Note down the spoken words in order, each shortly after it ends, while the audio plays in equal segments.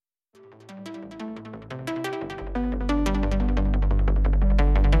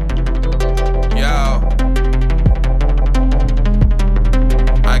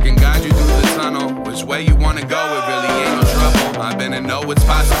wanna go, it really ain't no trouble. I've been to know it's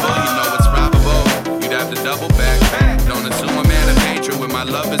possible, you know it's probable. You'd have to double back. Don't assume a man of hatred when my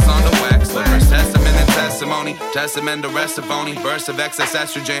love is on the wax. Look, first testament and testimony, testament the rest of phony. Burst of excess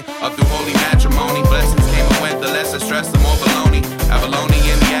estrogen, up through holy matrimony. Blessings came and went, the less I stress, the more baloney. Abalone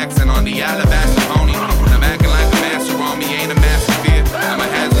in the accent on the alabaster pony. When I'm acting like a master on me, ain't a massive fear. Now my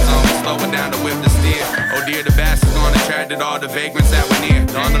hazards on me, slowing down to whip the steer. Oh dear, the bastard's gone attracted all the vagrants that were near.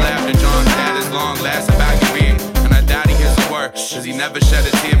 Dawn the laughter, John, that is long, last about your beard. And I doubt he hears a word, cause he never shed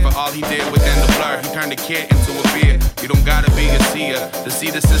a tear for all he did within the blur. He turned a kid into a beer. You don't gotta be a seer to see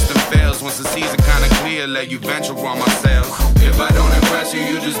the system fails. Once the season kinda clear, let you venture on my sales. If I don't impress you,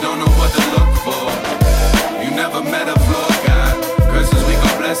 you just don't know what to look for. You never met a flawed guy. Curses, we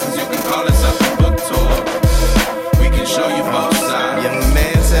got blessings, you can call us up a book tour. We can show you both sides. Young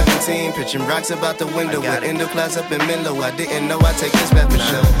man, 17, pitching rocks about the window. With endo class up in Menlo, I didn't know I take this rap for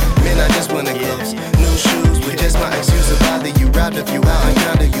show. Man, I just wanna close. New shoes with just my excuse to bother you. Robbed if you out and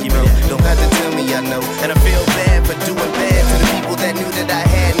yonder you, bro. Don't have to tell me, I know. And I feel bad for doing bad to the people that knew that I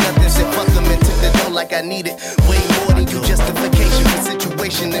had nothing. Said fuck them and took the dough like I needed. Way more than you justification for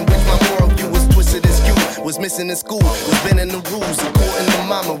situation in which my moral view was twisted as you. Was missing in school, was bending the rules. According to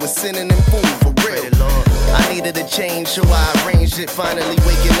mama, was sinning in fool, for real. I needed a change, so I arranged it. Finally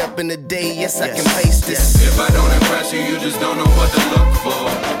waking up in the day, yes, I can face this. If I don't impress you, you just don't know what to look for.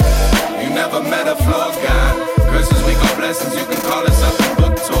 You never met a flawed guy. Curses, we got blessings, you can call us up a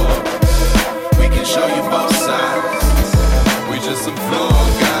book tour. We can show you both sides. We just some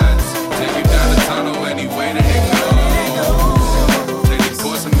flawed guys. Take you down the tunnel any way that it goes. Take a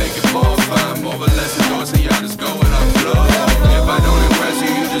course and make it 4 or 5. More or less endorsing y'all just going up flow. If I don't impress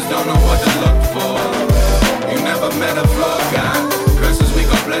you, you just don't know what to look for. You never met a flawed guy. Curses, we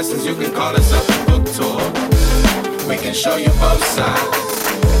got blessings, you can call us up a book tour. We can show you both sides.